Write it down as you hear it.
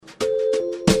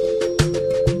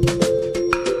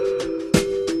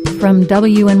From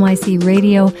WNYC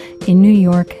Radio in New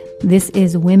York, this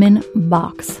is Women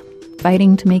Box,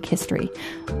 fighting to make history.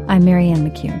 I'm Marianne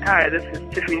McCune. Hi, this is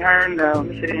Tiffany Hearn.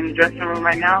 I'm sitting in the dressing room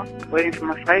right now, waiting for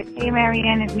my fight. Hey,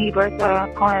 Marianne, it's me,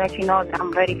 Bertha. Calling to let you know that I'm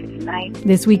ready for tonight.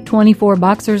 This week, 24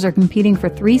 boxers are competing for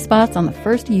 3 spots on the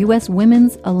first U.S.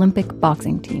 Women's Olympic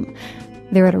boxing team.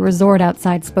 They're at a resort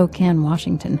outside Spokane,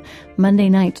 Washington. Monday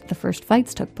night, the first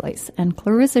fights took place, and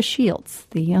Clarissa Shields,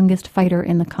 the youngest fighter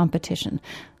in the competition,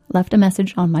 left a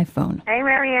message on my phone. Hey,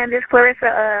 Marianne, this is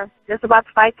Clarissa, just about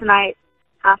to fight tonight.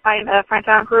 I'm fighting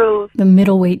Franchon Cruz. The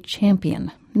middleweight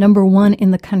champion, number 1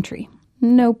 in the country.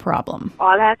 No problem.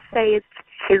 All I have to say is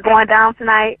she's going down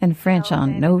tonight. And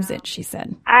Franchon knows it, she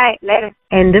said. All right, later.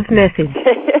 And this message.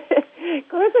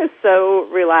 Clarissa is so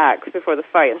relaxed before the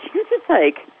fight. And she's just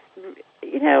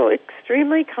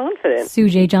extremely confident. Sue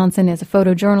J. Johnson is a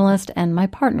photojournalist and my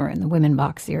partner in the Women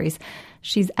Box series.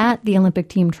 She's at the Olympic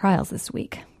team trials this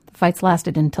week. The fights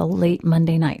lasted until late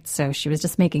Monday night, so she was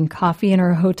just making coffee in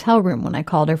her hotel room when I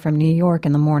called her from New York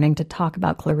in the morning to talk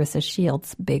about Clarissa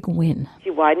Shields' big win. She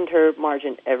widened her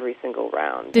margin every single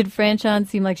round. Did Franchon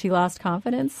seem like she lost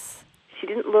confidence? She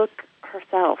didn't look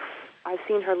herself. I've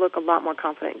seen her look a lot more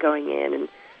confident going in, and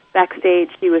backstage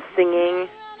she was singing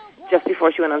just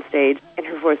before she went on stage, and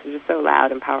her voice was just so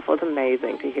loud and powerful. It's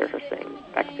amazing to hear her sing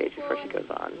backstage before she goes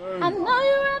on. I know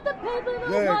you read the paper,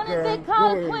 the one that they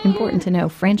call Queen. Important to know,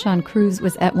 Franchon Cruz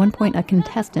was at one point a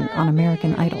contestant on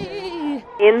American Idol.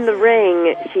 In the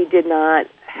ring, she did not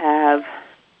have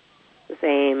the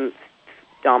same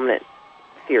dominant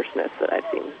fierceness that I've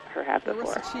seen her have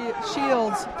before.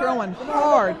 Shields throwing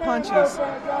hard punches.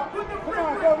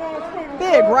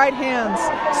 Big right hands,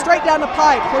 straight down the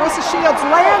pipe. Clarissa Shields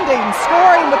landing,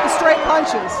 scoring with the straight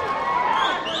punches.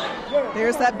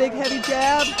 There's that big heavy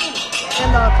jab.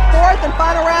 And the 4th and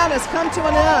final round has come to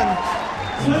an end.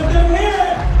 Let them hear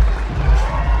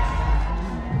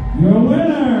it. Your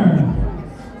winner,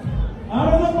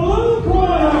 out of the blue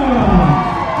corner,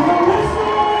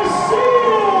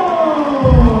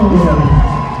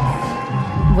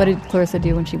 What did Clarissa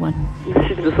do when she won?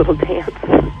 She did this little dance.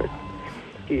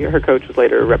 Her coach was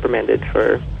later reprimanded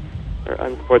for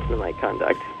unsportsmanlike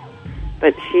conduct.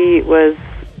 But she was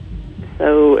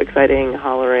so exciting,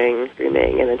 hollering,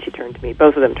 screaming, and then she turned to me.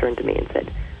 Both of them turned to me and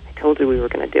said, I told you we were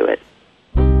going to do it.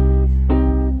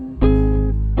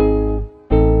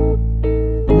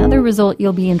 Another result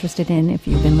you'll be interested in if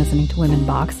you've been listening to Women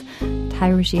Box,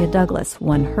 Tyreshia Douglas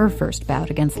won her first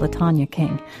bout against LaTonya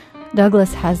King.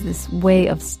 Douglas has this way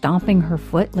of stomping her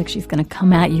foot like she's going to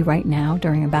come at you right now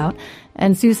during a bout.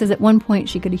 And Sue says at one point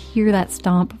she could hear that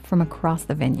stomp from across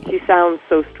the venue. She sounds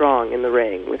so strong in the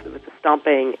ring with the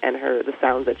stomping, and the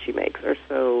sounds that she makes are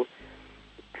so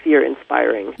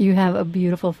fear-inspiring. You have a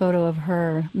beautiful photo of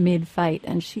her mid-fight,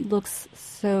 and she looks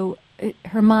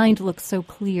her mind looks so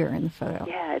clear in the photo.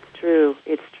 Yeah, it's true.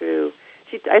 It's true.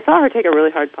 I saw her take a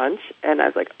really hard punch, and I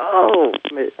was like, oh,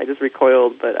 I just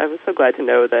recoiled, but I was so glad to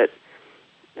know that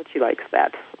she likes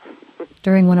that.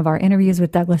 During one of our interviews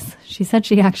with Douglas, she said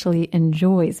she actually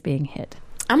enjoys being hit.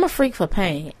 I'm a freak for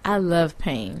pain. I love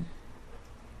pain.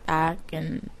 I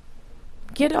can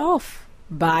get off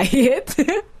by it,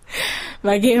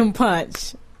 by getting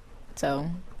punched.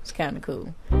 So it's kind of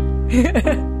cool.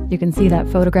 You can see that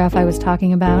photograph I was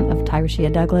talking about of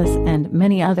Tyreshia Douglas and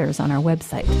many others on our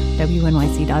website,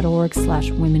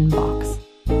 wnyc.org/womenbox.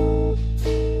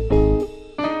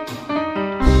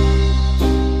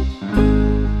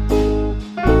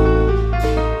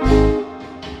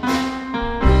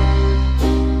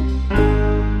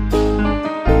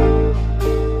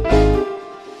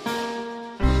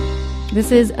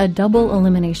 This is a double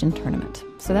elimination tournament,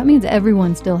 so that means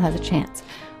everyone still has a chance.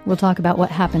 We'll talk about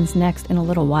what happens next in a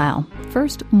little while.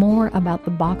 First, more about the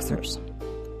boxers.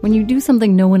 When you do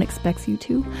something no one expects you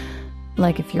to,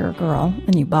 like if you're a girl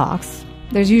and you box,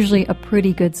 there's usually a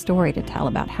pretty good story to tell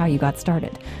about how you got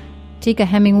started. Tika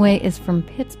Hemingway is from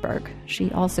Pittsburgh. She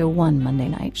also won Monday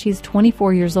night. She's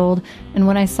 24 years old, and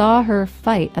when I saw her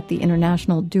fight at the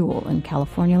International Duel in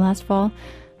California last fall,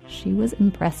 she was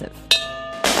impressive.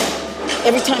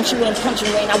 Every time she went in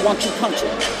punching range, I want to punch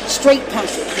her. Straight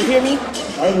punch her. You hear me?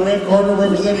 Out of the red corner,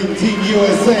 representing Team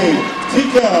USA,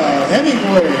 Tika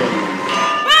Hemingway.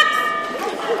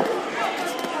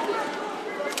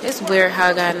 It's weird how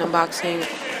I got into boxing.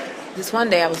 This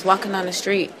one day I was walking down the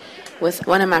street with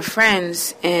one of my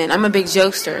friends, and I'm a big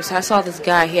jokester, so I saw this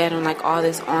guy. He had on like all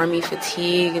this army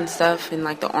fatigue and stuff, and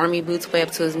like the army boots way up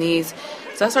to his knees.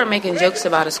 So I started making jokes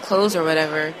about his clothes or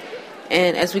whatever.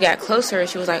 And as we got closer,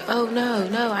 she was like, oh, no,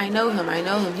 I know him.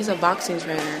 He's a boxing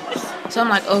trainer. So I'm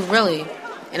like, oh, really?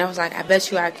 And I was like, I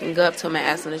bet you I can go up to him and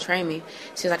ask him to train me.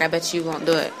 She was like, I bet you won't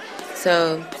do it.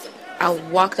 So I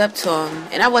walked up to him,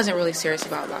 and I wasn't really serious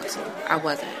about boxing. I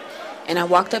wasn't. And I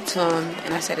walked up to him,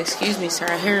 and I said, excuse me, sir,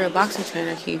 I hear you're a boxing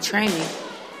trainer. Can you train me?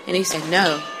 And he said,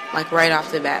 no, like right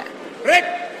off the bat.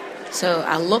 So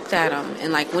I looked at him,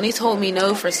 and like when he told me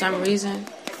no for some reason,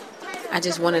 I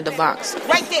just wanted to box.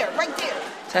 Right there, right there.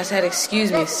 So I said,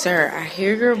 excuse me, sir, I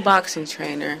hear you're a boxing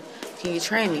trainer. Can you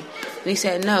train me? And he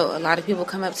said, no, a lot of people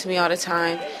come up to me all the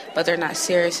time, but they're not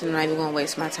serious and I'm not even going to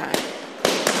waste my time.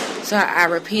 So I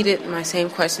repeated my same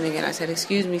question again. I said,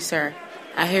 excuse me, sir,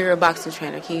 I hear you're a boxing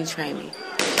trainer. Can you train me?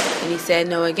 And he said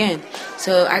no again.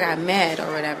 So I got mad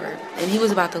or whatever, and he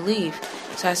was about to leave.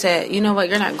 So I said, you know what,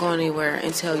 you're not going anywhere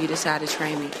until you decide to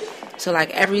train me. So like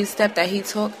every step that he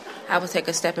took, I would take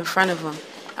a step in front of him.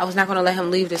 I was not going to let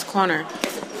him leave this corner.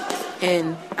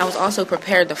 And I was also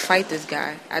prepared to fight this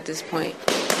guy at this point.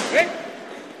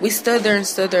 We stood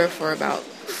there for about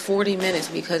 40 minutes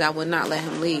because I would not let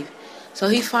him leave. So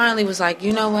he finally was like,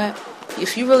 you know what?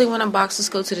 If you really want to box, let's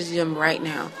go to the gym right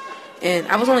now. And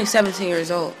I was only 17 years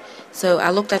old. So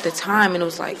I looked at the time, and it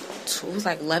was like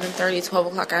 11:30, 12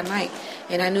 o'clock at night.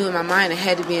 And I knew in my mind I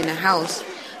had to be in the house,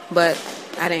 but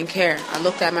I didn't care. I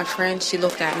looked at my friend, she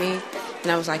looked at me,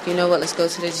 and I was like, you know what, let's go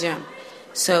to the gym.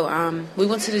 So we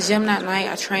went to the gym that night.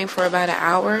 I trained for about an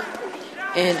hour,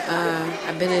 and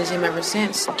I've been in the gym ever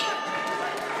since. Our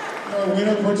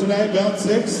winner for tonight, bout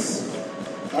 6,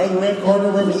 out of the red corner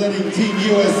representing Team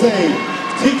USA,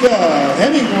 Tika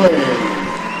Hemingway.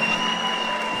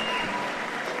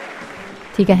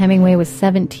 Tika Hemingway was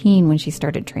 17 when she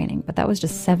started training, but that was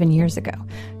just 7 years ago.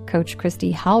 Coach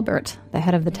Christy Halbert, the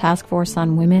head of the task force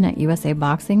on women at USA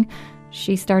Boxing,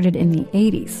 she started in the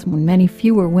 80s when many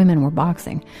fewer women were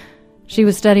boxing. She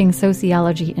was studying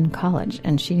sociology in college,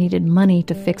 and she needed money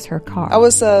to fix her car. I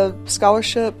was a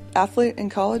scholarship athlete in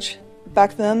college.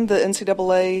 Back then, the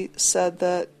NCAA said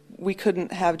that we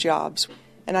couldn't have jobs,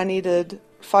 and I needed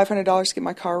 $500 to get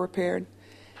my car repaired.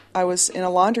 I was in a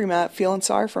laundromat feeling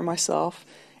sorry for myself,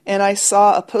 and I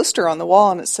saw a poster on the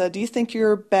wall, and it said, do you think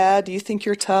you're bad? Do you think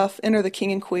you're tough? Enter the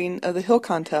king and queen of the hill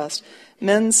contest.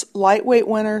 Men's lightweight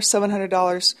winner,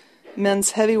 $700.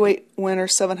 Men's heavyweight winner,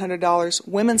 $700.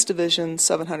 Women's division,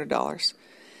 $700.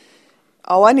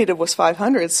 All I needed was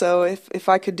 $500, so if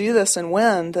I could do this and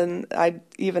win, then I'd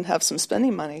even have some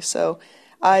spending money. So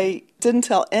I didn't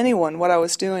tell anyone what I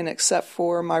was doing except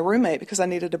for my roommate because I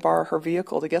needed to borrow her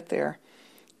vehicle to get there.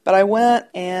 But I went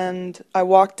and I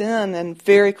walked in and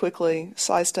very quickly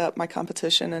sized up my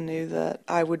competition and knew that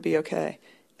I would be okay.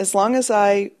 As long as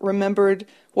I remembered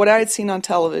what I had seen on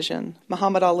television,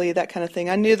 Muhammad Ali, that kind of thing,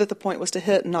 I knew that the point was to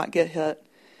hit and not get hit.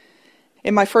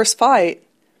 In my first fight,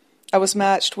 I was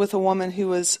matched with a woman who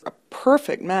was a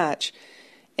perfect match.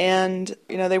 And,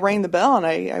 they rang the bell and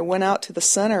I went out to the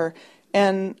center,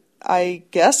 and I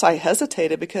guess I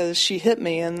hesitated because she hit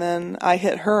me and then I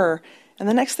hit her. And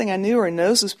the next thing I knew, her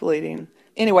nose was bleeding.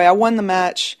 Anyway, I won the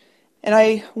match, and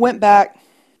I went back,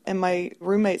 and my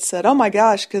roommate said, oh my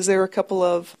gosh, because there were a couple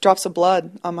of drops of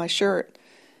blood on my shirt.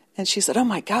 And she said, oh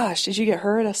my gosh, did you get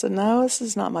hurt? I said, no, this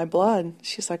is not my blood.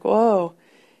 She's like, whoa.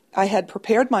 I had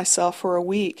prepared myself for a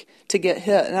week to get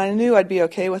hit, and I knew I'd be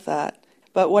okay with that.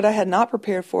 But what I had not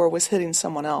prepared for was hitting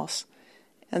someone else.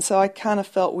 And so I kind of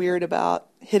felt weird about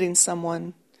hitting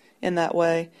someone in that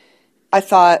way. I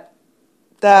thought,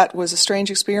 that was a strange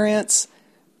experience.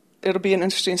 It'll be an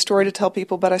interesting story to tell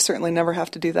people, but I certainly never have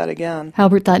to do that again.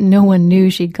 Halbert thought no one knew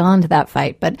she'd gone to that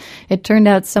fight, but it turned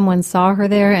out someone saw her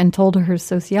there and told her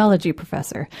sociology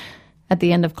professor. At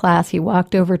the end of class, he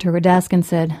walked over to her desk and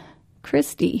said,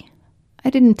 Christy, I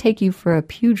didn't take you for a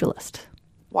pugilist.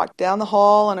 Walked down the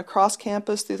hall and across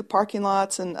campus through the parking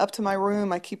lots and up to my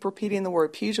room. I keep repeating the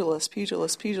word pugilist,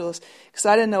 pugilist, pugilist, because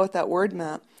I didn't know what that word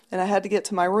meant. And I had to get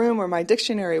to my room where my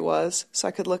dictionary was so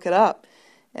I could look it up.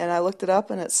 And I looked it up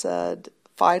and it said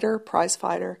fighter, prize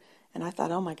fighter. And I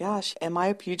thought, oh my gosh, am I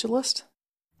a pugilist?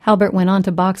 Halbert went on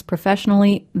to box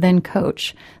professionally, then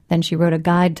coach. Then she wrote a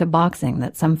guide to boxing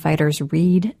that some fighters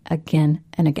read again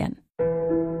and again.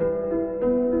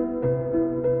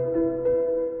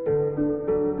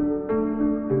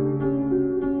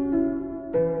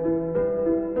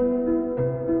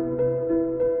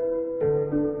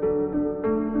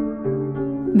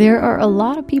 There are a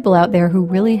lot of people out there who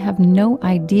really have no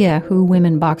idea who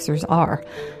women boxers are.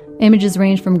 Images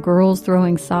range from girls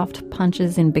throwing soft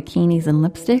punches in bikinis and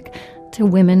lipstick to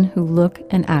women who look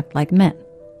and act like men.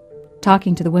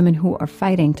 Talking to the women who are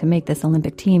fighting to make this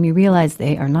Olympic team, you realize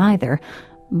they are neither,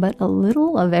 but a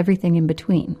little of everything in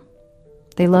between.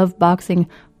 They love boxing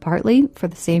partly for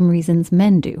the same reasons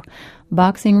men do.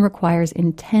 Boxing requires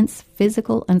intense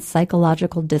physical and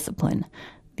psychological discipline,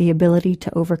 the ability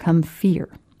to overcome fear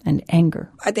and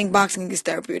anger. I think boxing is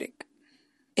therapeutic.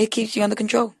 It keeps you under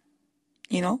control.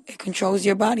 You know, it controls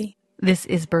your body. This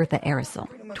is Bertha Arisel,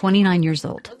 29 years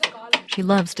old. She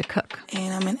loves to cook.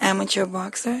 And I'm an amateur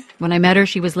boxer. When I met her,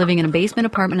 she was living in a basement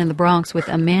apartment in the Bronx with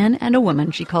a man and a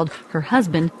woman she called her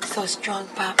husband. So strong,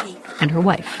 Papi. And her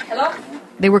wife. Hello?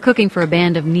 They were cooking for a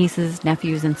band of nieces,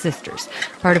 nephews, and sisters,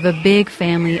 part of a big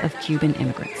family of Cuban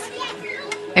immigrants.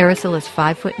 Arisel is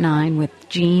 5'9" with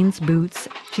jeans, boots.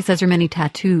 She says her many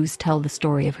tattoos tell the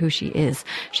story of who she is.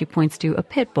 She points to a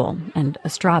pit bull and a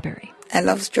strawberry. I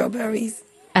love strawberries.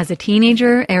 As a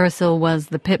teenager, Arisel was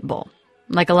the pit bull.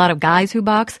 Like a lot of guys who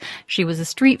box, she was a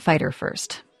street fighter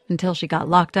first, until she got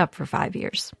locked up for 5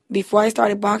 years. Before I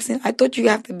started boxing, I thought you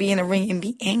have to be in a ring and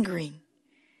be angry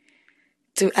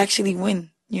to actually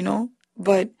win, you know?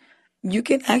 But you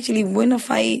can actually win a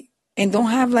fight and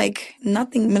don't have, like,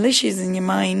 nothing malicious in your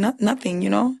mind, nothing, you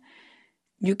know?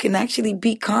 You can actually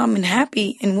be calm and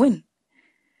happy and win.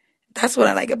 That's what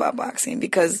I like about boxing,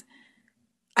 because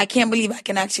I can't believe I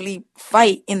can actually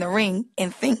fight in the ring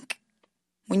and think.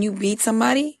 When you beat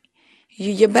somebody,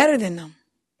 you're better than them.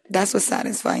 That's what's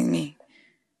satisfying me.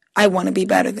 I want to be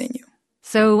better than you.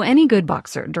 So any good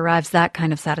boxer derives that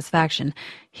kind of satisfaction.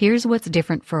 Here's what's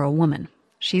different for a woman.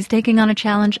 She's taking on a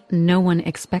challenge no one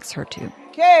expects her to.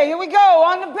 Okay, here we go,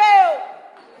 on the bell.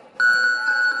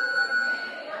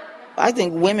 I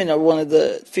think women are one of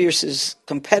the fiercest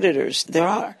competitors there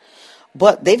are.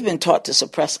 But they've been taught to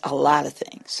suppress a lot of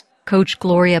things. Coach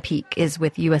Gloria Peak is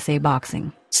with USA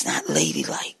Boxing. It's not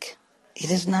ladylike. It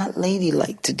is not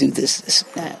ladylike to do this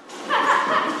and that.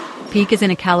 Peak is in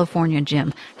a California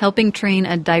gym, helping train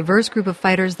a diverse group of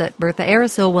fighters that Bertha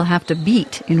Arisel will have to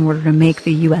beat in order to make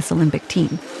the U.S. Olympic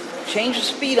team. Change the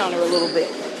speed on her a little bit.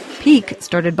 Peak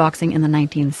started boxing in the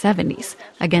 1970s,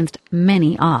 against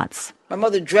many odds. My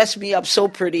mother dressed me up so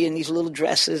pretty in these little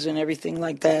dresses and everything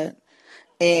like that.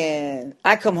 And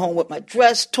I come home with my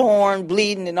dress torn,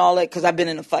 bleeding and all that because I've been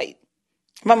in a fight.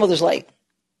 My mother's like,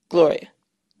 Gloria,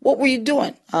 what were you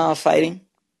doing? Fighting.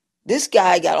 This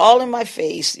guy got all in my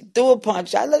face, he threw a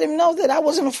punch. I let him know that I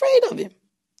wasn't afraid of him.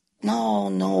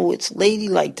 No, it's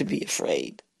ladylike to be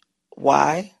afraid.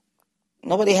 Why?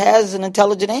 Nobody has an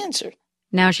intelligent answer.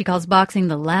 Now she calls boxing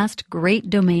the last great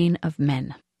domain of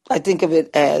men. I think of it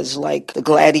as like the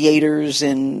gladiators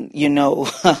and,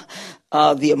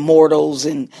 the immortals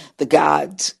and the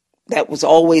gods. That was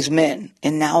always men.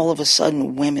 And now all of a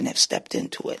sudden women have stepped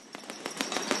into it.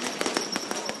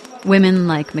 Women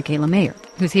like Michaela Mayer,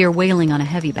 who's here wailing on a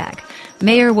heavy bag.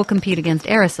 Mayer will compete against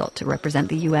Arisel to represent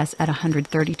the U.S. at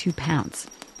 132 pounds.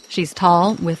 She's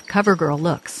tall, with cover girl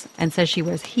looks, and says she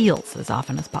wears heels as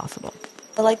often as possible.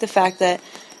 I like the fact that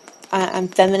I'm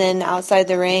feminine outside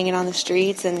the ring and on the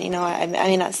streets, and, I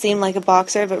may not seem like a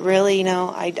boxer, but really,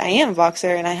 I am a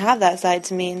boxer, and I have that side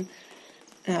to me,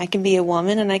 and I can be a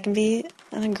woman, and I can be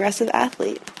an aggressive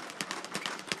athlete.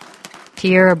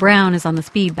 Tierra Brown is on the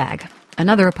speed bag,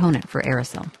 another opponent for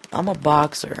Arisel. I'm a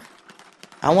boxer.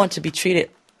 I want to be treated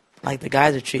like the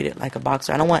guys are treated, like a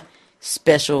boxer. I don't want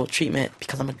special treatment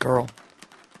because I'm a girl.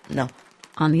 No.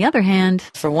 On the other hand...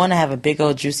 For one, I have a big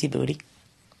old juicy booty,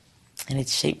 and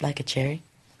it's shaped like a cherry.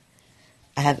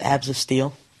 I have abs of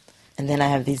steel, and then I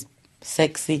have these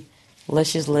sexy,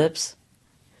 luscious lips,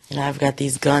 and I've got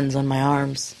these guns on my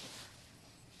arms.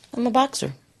 I'm a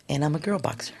boxer, and I'm a girl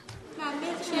boxer.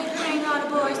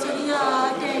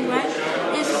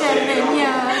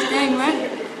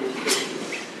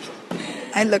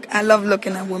 I love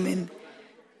looking at women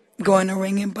go in a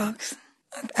ring and box.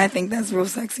 I think that's real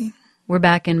sexy. We're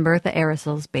back in Bertha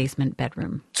Arisel's basement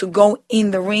bedroom. To go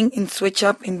in the ring and switch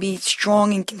up and be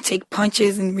strong and can take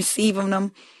punches and receive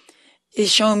them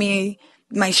is showing me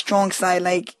my strong side,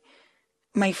 like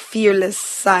my fearless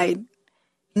side.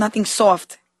 Nothing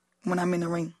soft when I'm in the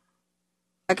ring.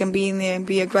 I can be in there and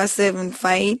be aggressive and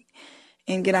fight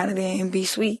and get out of there and be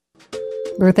sweet.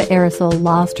 Bertha Arisel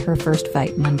lost her first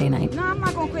fight Monday night. No, I'm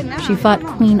not going to quit now. She fought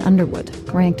Queen Underwood,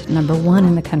 ranked number 1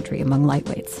 in the country among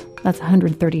lightweights. That's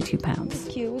 132 pounds.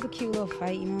 It was a cute little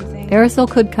fight, you know what I'm saying? Arisel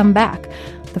could come back.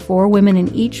 The 4 women in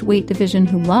each weight division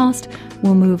who lost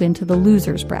will move into the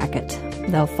losers bracket.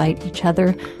 They'll fight each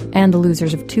other, and the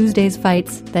losers of Tuesday's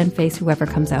fights then face whoever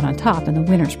comes out on top in the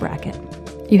winners bracket.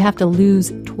 You have to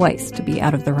lose twice to be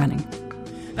out of the running.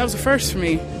 That was a first for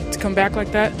me, to come back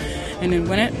like that and then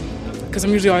win it, because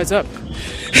I'm usually always up.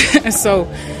 And so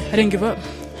I didn't give up.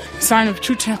 Sign of a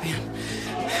true champion.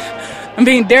 I'm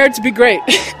being dared to be great.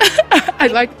 I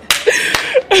like it.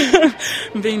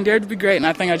 being dared to be great, and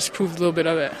I think I just proved a little bit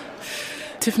of it.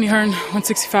 Tiffany Hearn,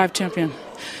 165 champion.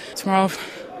 Tomorrow,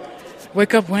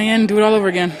 wake up, weigh in, do it all over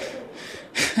again.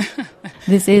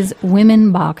 This is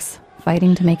Women Box,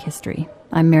 Fighting to Make History.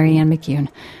 I'm Marianne McCune.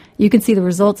 You can see the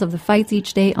results of the fights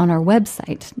each day on our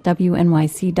website,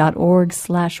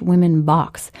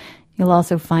 wnyc.org/womenbox. You'll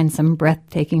also find some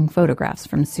breathtaking photographs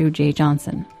from Sue J.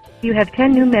 Johnson. You have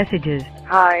 10 new messages.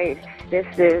 Hi, this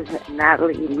is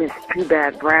Natalie Miss Too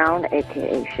Bad Brown,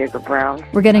 a.k.a. Sugar Brown.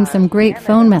 We're getting some great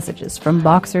phone messages from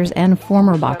boxers and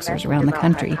former boxers around the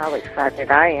country. How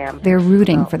excited I am. They're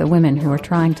rooting for the women who are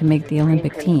trying to make the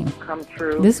Olympic team.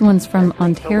 This one's from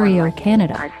Ontario,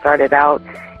 Canada. I started out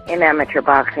in amateur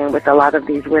boxing with a lot of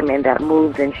these women that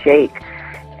moved and shook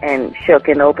and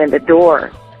opened the door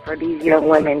for these young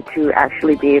women to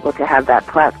actually be able to have that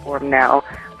platform now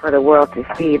for the world to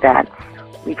see that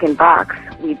we can box,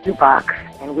 we do box,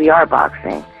 and we are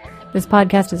boxing. This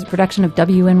podcast is a production of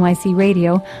WNYC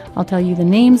Radio. I'll tell you the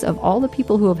names of all the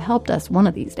people who have helped us one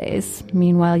of these days.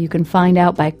 Meanwhile, you can find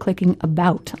out by clicking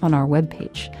About on our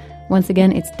webpage. Once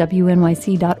again, it's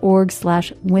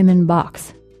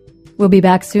wnyc.org/womenbox. We'll be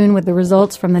back soon with the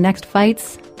results from the next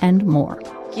fights and more.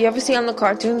 You ever see on the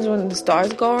cartoons when the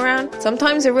stars go around?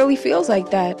 Sometimes it really feels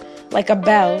like that. Like a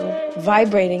bell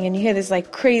vibrating, and you hear this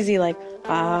like crazy, like,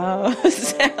 sound.